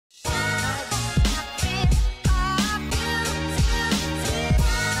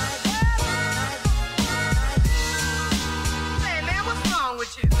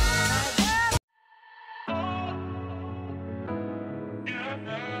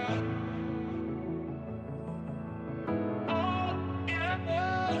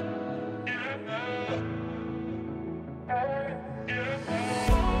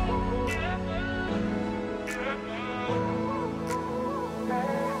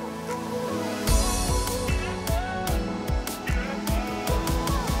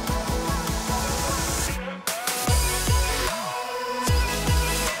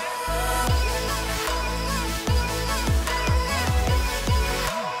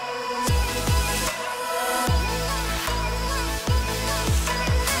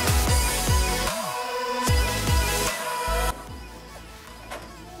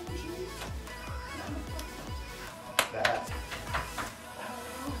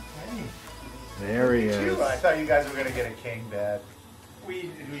There he is. I thought you guys were gonna get a king, Dad.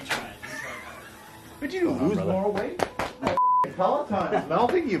 We tried. Would you lose more weight? Peloton is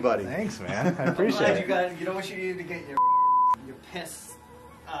melting you, buddy. Thanks, man. I I'm appreciate glad it. you know what you need to get your piss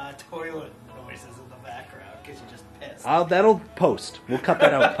toilet noises in the background because you just pissed. That'll post. We'll cut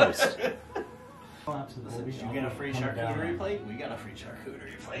that out post. Listen, did you get a free charcuterie plate? We got a free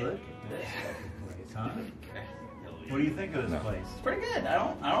charcuterie plate. Look at this place, huh? What do you think of this place? It's pretty good. I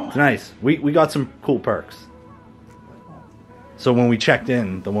don't mind. It's nice. We got some cool perks. So when we checked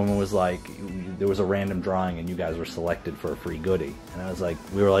in, the woman was like, there was a random drawing and you guys were selected for a free goodie. And I was like,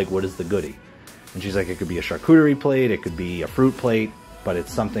 we were like, what is the goodie? And she's like, it could be a charcuterie plate, it could be a fruit plate, but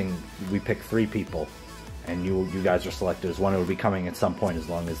it's something, we picked 3 people. And you guys are selected as one. It will be coming at some point as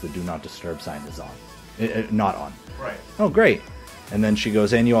long as the do not disturb sign is on. Not on. Right. Oh, great. And then she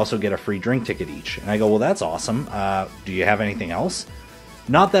goes, and you also get a free drink ticket each. And I go, well, that's awesome. Do you have anything else?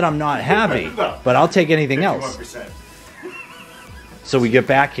 Not that I'm not happy, but I'll take anything else. 51%. So we get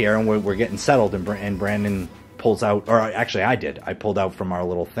back here, and we're getting settled, and Brandon pulls out, or actually I did. I pulled out from our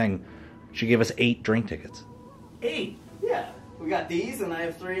little thing. She gave us 8 drink tickets. 8? Yeah. We got these, and I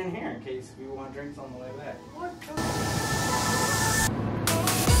have 3 in here in case we want drinks on the way back. What?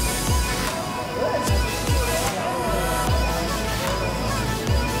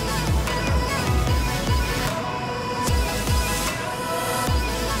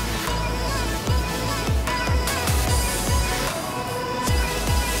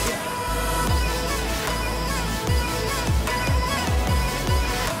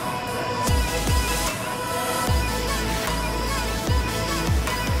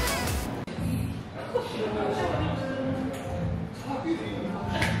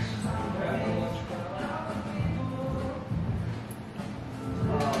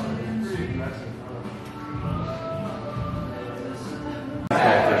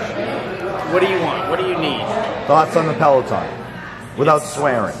 What do you want? What do you need? Thoughts on the Peloton, without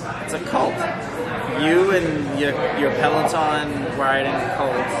swearing. It's a cult. You and your Peloton riding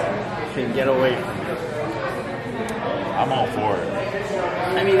cult can get away from it. I'm all for it.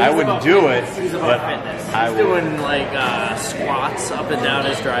 I mean, I wouldn't do it, He's but about fitness. He's I would. doing like squats up and down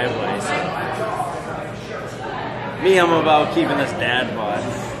his driveway. So. Me, I'm about keeping this dad bod.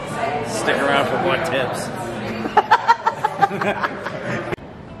 Stick around for more tips.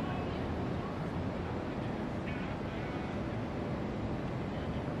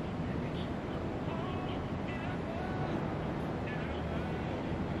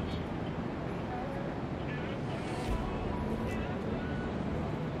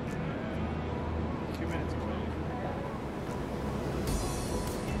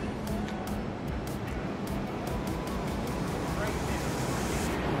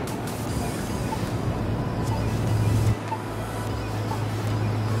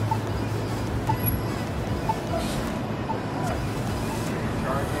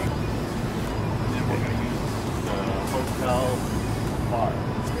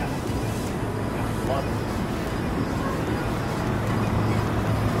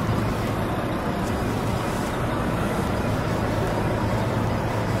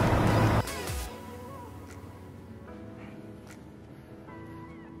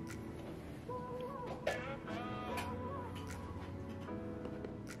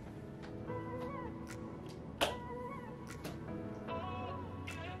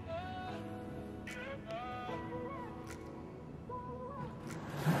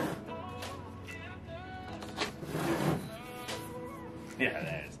 Yeah,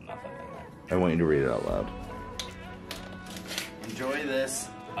 there's nothing in there. I want you to read it out loud. Enjoy this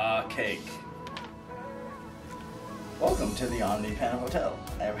cake. Welcome to the Omni Pan Hotel.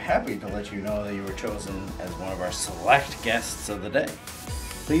 I am happy to let you know that you were chosen as one of our select guests of the day.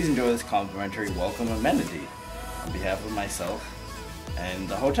 Please enjoy this complimentary welcome amenity on behalf of myself and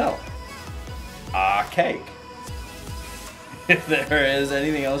the hotel. Cake. If there is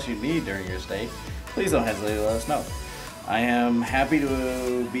anything else you need during your stay, please don't hesitate to let us know. I am happy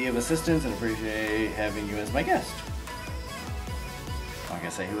to be of assistance and appreciate having you as my guest. I'm not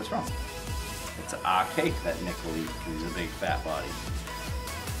gonna say who it's from. It's a cake that Nick will eat because he's a big fat body.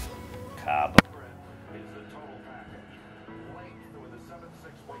 Cobb.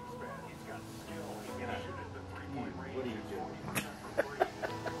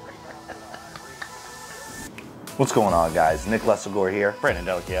 What's going on, guys? Nick Lesogore here. Brandon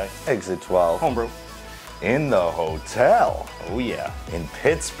Delicia. Exit 12. Homebrew. In the hotel. Oh yeah. In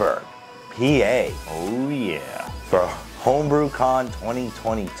Pittsburgh, PA. Oh yeah. For Homebrew Con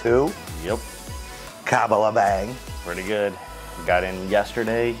 2022. Yep. Kabbalah bang. Pretty good. Got in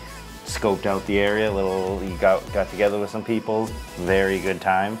yesterday, scoped out the area. You got together with some people. Very good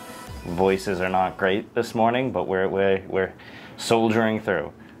time. voices are not great this morning, but we're soldiering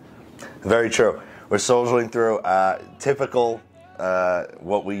through. Very true. We're soldiering through. Typical,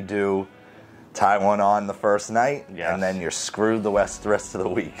 what we do, tie one on the first night, Yes. and then you're screwed the rest of the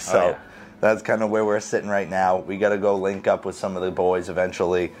week. So that's kind of where we're sitting right now. We got to go link up with some of the boys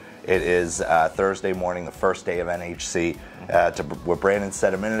eventually. It is Thursday morning, the first day of NHC. Where Brandon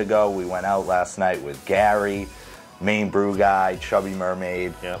said a minute ago, we went out last night with Gary, Main Brew Guy, Chubby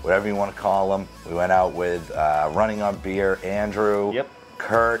Mermaid, whatever you want to call him. We went out with Running on Beer, Andrew,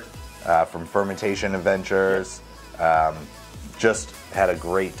 Kurt from Fermentation Adventures. Just had a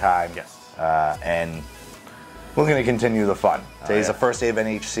great time. And we're going to continue the fun. Today's the first day of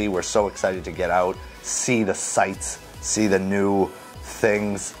NHC. We're so excited to get out, see the sights, see the new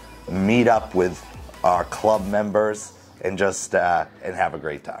things, meet up with our club members, and just and have a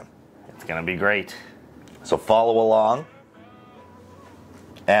great time. It's going to be great. So follow along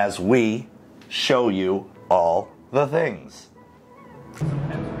as we show you all the things.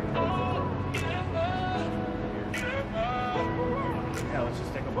 Yeah, let's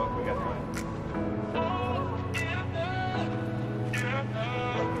just take a look. We got time.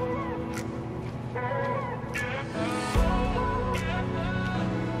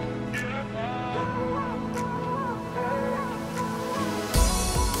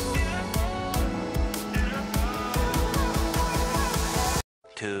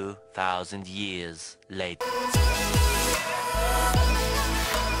 $2,000 years later.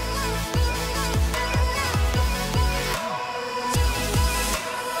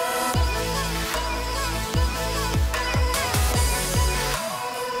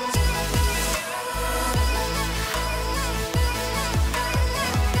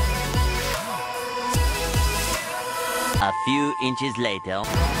 A few inches later.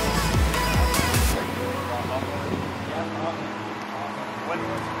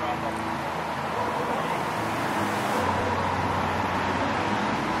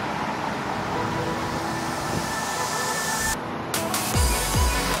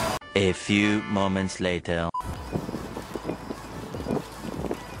 A few moments later.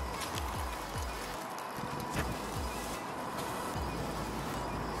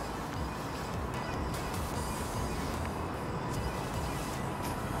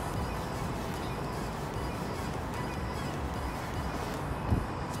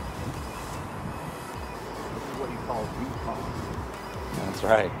 That's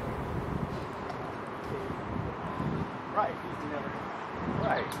right.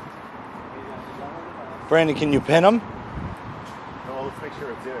 Brandon, can you pin him? No, let's make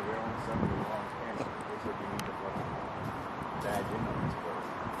sure it's it. We don't want to send the wrong pants. Looks like you need to fucking bag in on this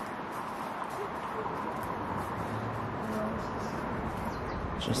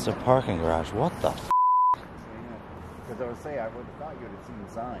place. Just a parking garage. What the f? Because I was saying, I would have thought you would have seen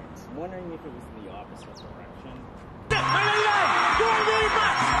signs. I'm wondering if it was in the opposite direction.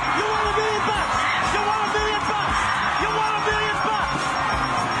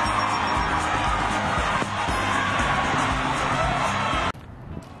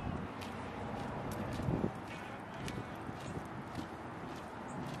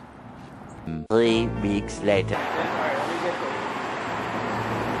 Three weeks later.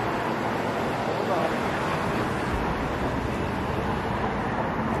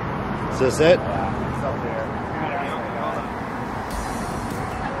 Is this it? It's up there.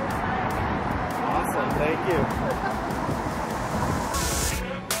 Awesome, thank you.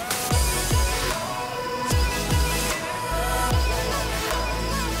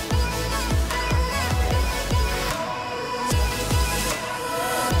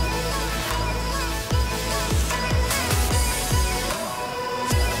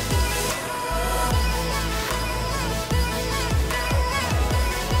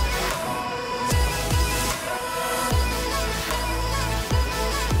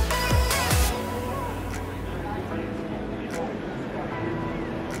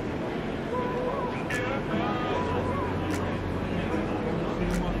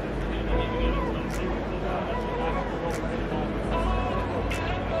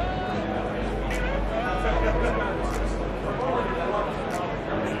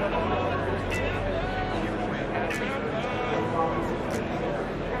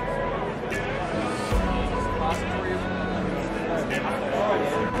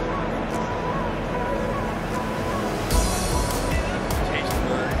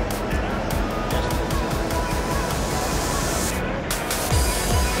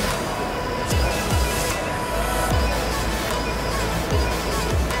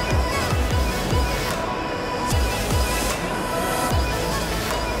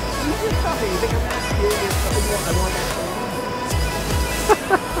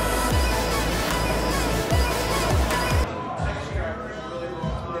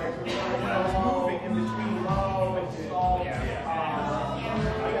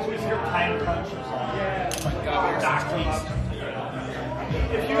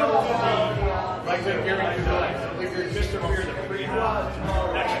 Like they're giving you like you're just a weird if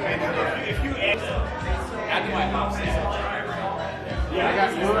you add my house. Yeah, I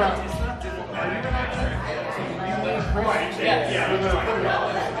got your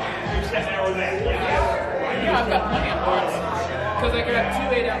Yeah, I've got plenty of parts. Because I got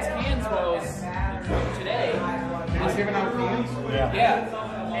 2 8-ounce cans those today. He's giving out cans? Yeah.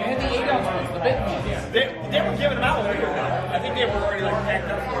 And the 8-ounce ones, the big cans. They were giving them out when we were done. I think they were already like packed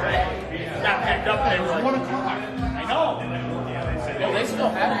up for it. Not packed up, they were like 1 o'clock. I know. Well, they still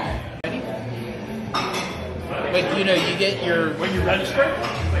have them. But you know, you get your When you register?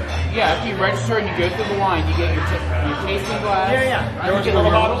 yeah. After you register and you go through the line, you get your tasting glass. Yeah. There was a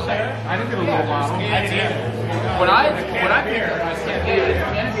little bottle there. I didn't get a little bottle. I did. When I picked up my stuff, they had a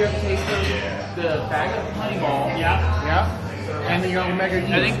can of beer tasting, the bag of honey malt. Yeah. And the Omega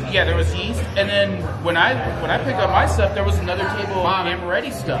yeast. I think there was yeast. And then when I picked up my stuff, there was another table of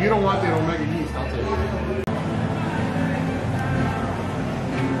Amaretti stuff. You don't want the Omega yeast, I'll tell you.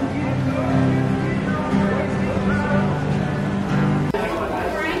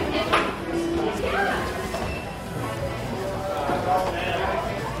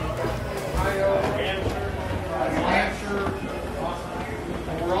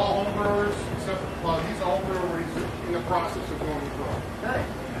 We're all homebrewers, except he's a homebrewer. He's in the process of going to grow.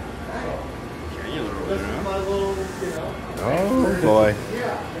 This is my little, you know. Oh boy,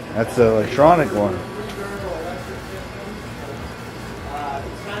 that's the electronic one. It's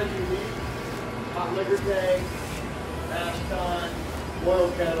kind of unique. Hot liquor tank, mash tun, boil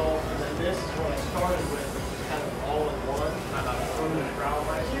kettle, and then this is what I started with, which is kind of all in one.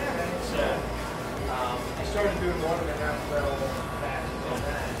 So I started doing 1.5 barrel batches on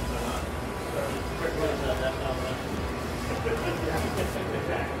that. Quick runs on that now.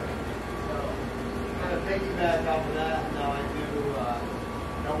 Kind of piggyback off of that, now I do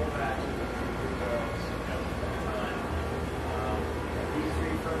double batches of 3 barrels at a time. These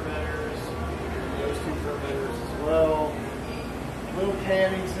 3 fermenters, those 2 fermenters as well. Little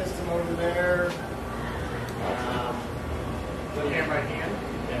canning system over there. Can by hand?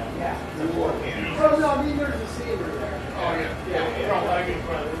 Yeah. Oh no, I mean there's a sealer there. Oh, yeah. Yeah. Oh, I can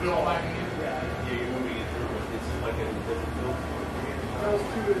put it all back in. Yeah, you're moving it through. It's like a different filter. Those 2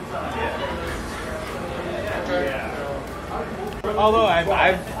 at a time. Yeah. Although I've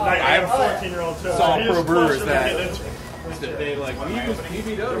 14-year-old saw pro brewers that they like we use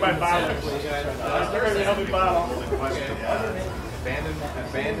PBW. They're my bottles. They're going to help me bottle. Abandoned.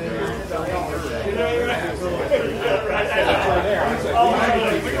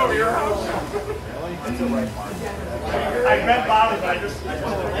 We go to your house. I met Bobby, but I just looked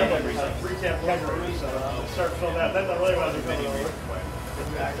at like 3 can plug so start filling that. Then I really wasn't going over.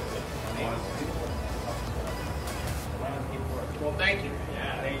 Well, thank you.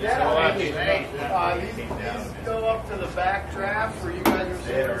 These go up to the back draft where you guys are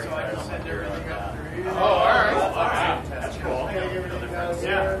sitting, so I can send everything up through here. Oh, all right. That's cool.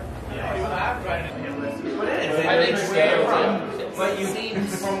 Yeah. I think scale, but you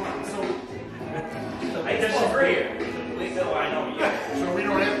seems. I disagree. So we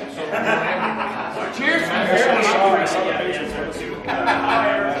don't have. Cheers.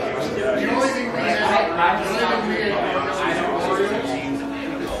 The only thing we have. Because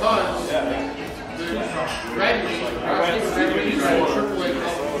the Reddies,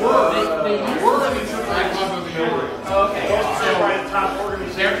 were in the AAA club of the Oreo. Okay. So, top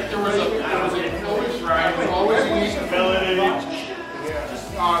organization. There was a always right, was always a yeast ability.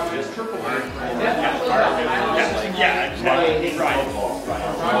 There's AAA. Yeah, exactly. Right.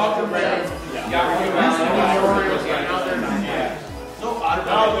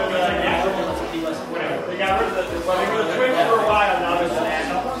 They got rid of the Twins for a while now. There's an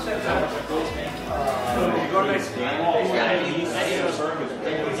you go to Mexico.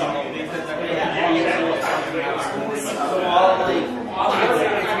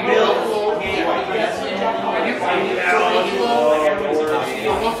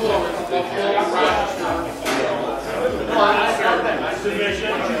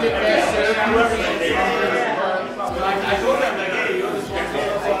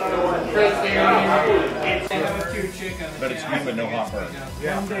 But it's clean, but no hot burn.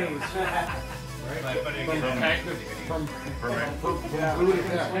 10 days. From Brew to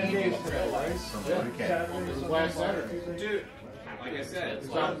Tap. 10 days today, right? Last Saturday. Dude, like I said, It's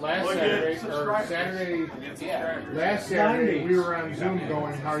on last Saturday, or Saturday, last Saturday, we were on Zoom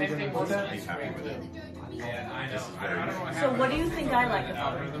going, how are you going to do that? So what do you think I like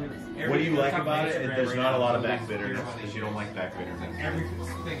about it? What do you like about it? There's not a lot of back bitterness. You don't like back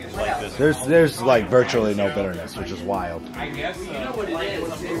bitterness. There's like virtually no bitterness, which is wild. I guess You know what it is?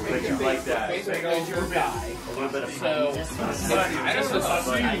 But you like that. Basically, your guy. A little bit of so. I just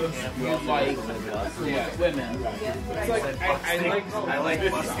assume you like women. It's like I like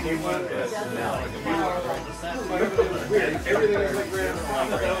musky one. Everything's like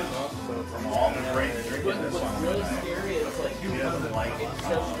From all the brain drinking this what's one. really scary is like He doesn't like it. it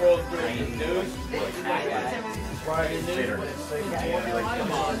just rolls through his nose.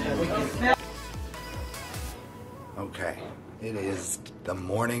 Okay, it is the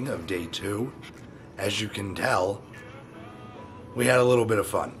morning of day 2. As you can tell, we had a little bit of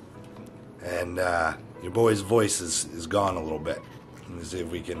fun. And your boy's voice is gone a little bit. Let me see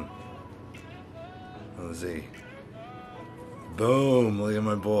if we can... Let's see. Boom, look at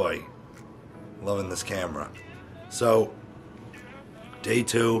my boy. Loving this camera. So, day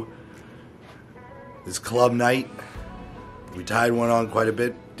 2 is club night. We tied one on quite a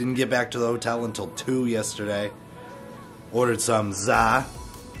bit. Didn't get back to the hotel until 2 yesterday. Ordered some za.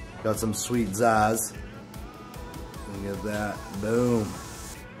 Got some sweet zaz. Look at that. Boom.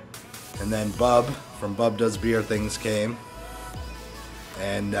 And then Bub from Bub Does Beer Things came.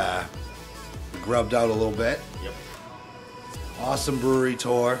 And we grubbed out a little bit. Yep. Awesome brewery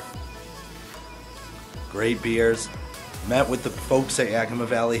tour. Great beers. Met with the folks at Yakima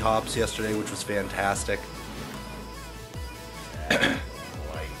Valley Hops yesterday, which was fantastic.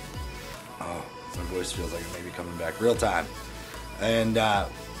 Oh, my voice feels like it may be coming back real time. And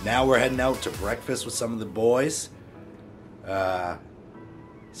now we're heading out to breakfast with some of the boys.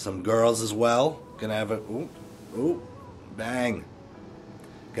 Some girls as well. Gonna have a bang.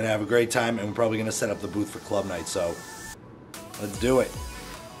 Gonna have a great time, and we're probably gonna set up the booth for club night. So let's do it.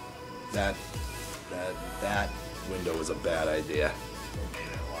 That window was a bad idea.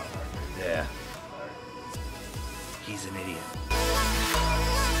 Yeah. He's an idiot.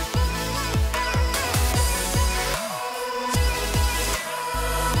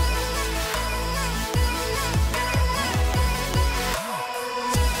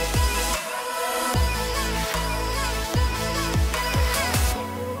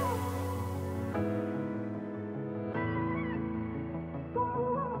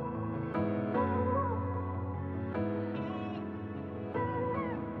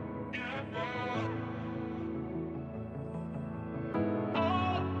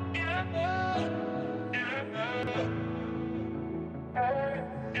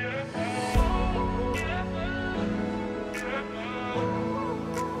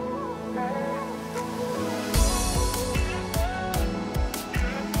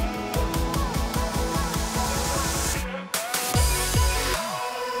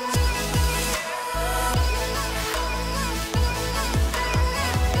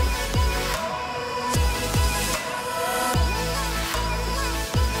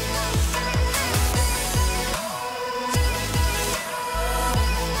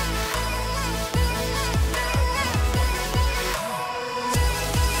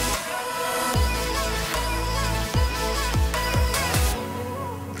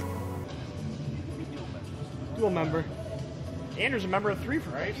 Member. Andrew's a member of 3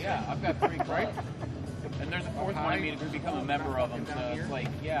 for Right? Yeah, I've got 3, right? And there's a 4th one I mean to become a member of them, so it's like,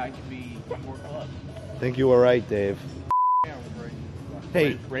 yeah, I could be more club. I think you were right, Dave. Yeah, we're great.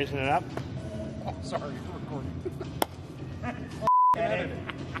 Hey, raising it up. Oh, sorry, you're recording.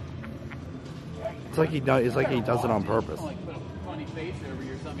 it's like he does. It's like he does it on purpose. Like put a funny face over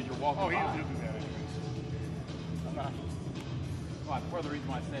you or something as you're walking by. He'll do that anyways. I'm not. Well, part of the reason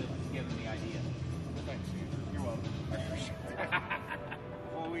why I said it was to give them the idea. Thanks. You're welcome. That's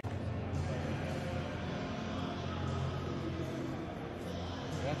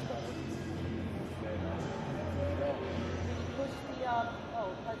better. Push the, are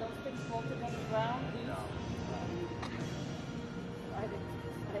those things bolted on the ground? No. I didn't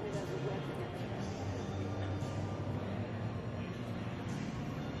have a weapon.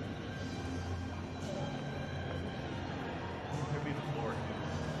 Could be the floor.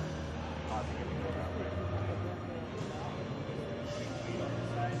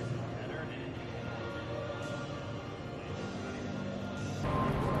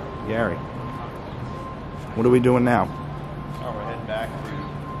 Gary, what are we doing now? Oh, we're heading back to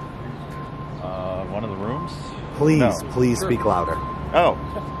one of the rooms. Please speak louder. Oh,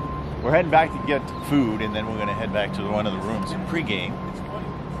 we're heading back to get food, and then we're going to head back to one of the rooms and pregame.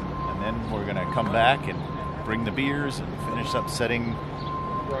 And then we're going to come back and bring the beers and finish up setting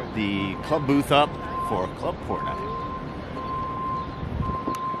the club booth up for Club Port Night.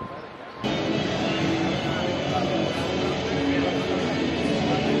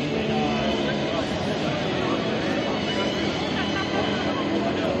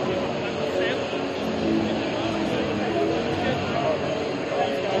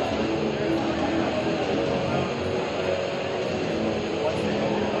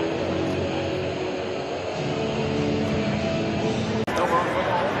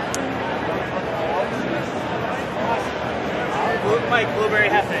 Blueberry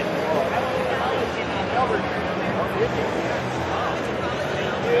Hefe.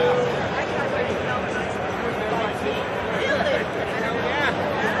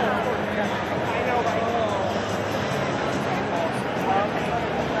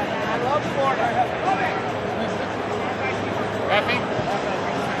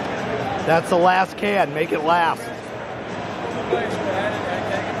 That's the last can. Make it last.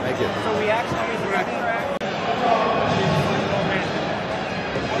 Thank you. So we actually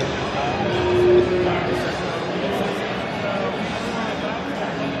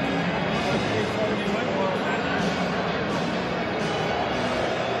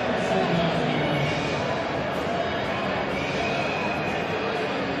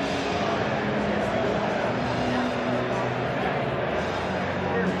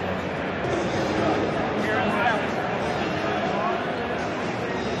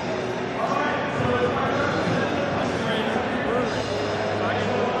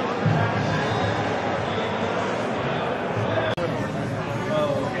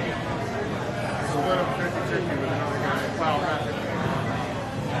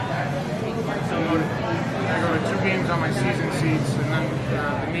I go to 2 games on my season seats, and then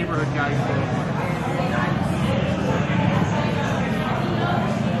the neighborhood guys go.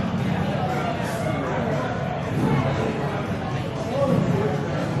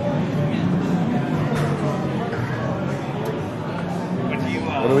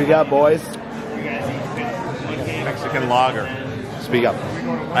 What do we got, boys? Mexican lager. Speak up.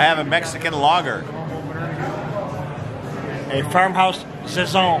 I have a Mexican lager. a farmhouse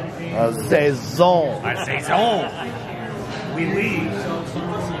saison. Saison. A saison. We leave.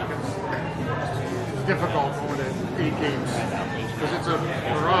 It's difficult going to 8 games because it's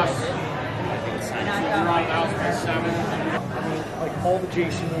for us. We're on the house by 7. I mean, like all the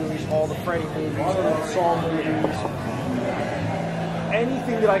Jason movies, all the Freddy movies, all the Saw movies.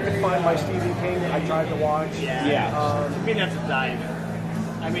 Anything that I can find by Stephen King, I tried to watch. Yeah. I mean, that's a dive.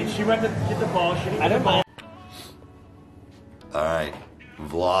 I mean, she went to get the ball. She didn't get the ball. All right,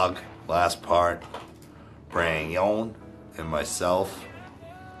 vlog, last part. Brandon and myself,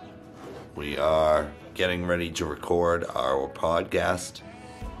 we are getting ready to record our podcast.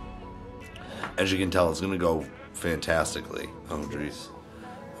 As you can tell, it's going to go fantastically. Oh, jeez.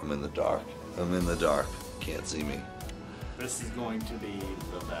 I'm in the dark. I'm in the dark. Can't see me. This is going to be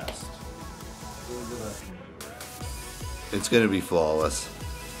the best. It's going to be flawless.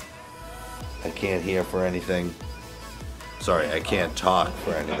 I can't hear for anything. Sorry, I can't talk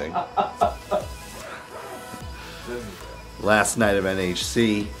for anything. Last night of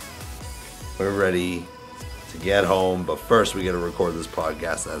NHC. We're ready to get home, but first we got to record this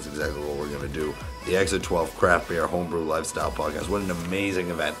podcast, and that's exactly what we're going to do. The Exit 12 Craft Beer Homebrew Lifestyle Podcast. What an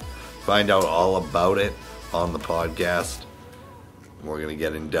amazing event. Find out all about it on the podcast. We're going to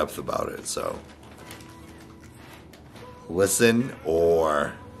get in depth about it, so listen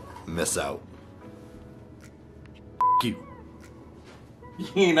or miss out.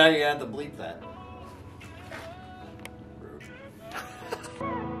 You know you have to bleep that.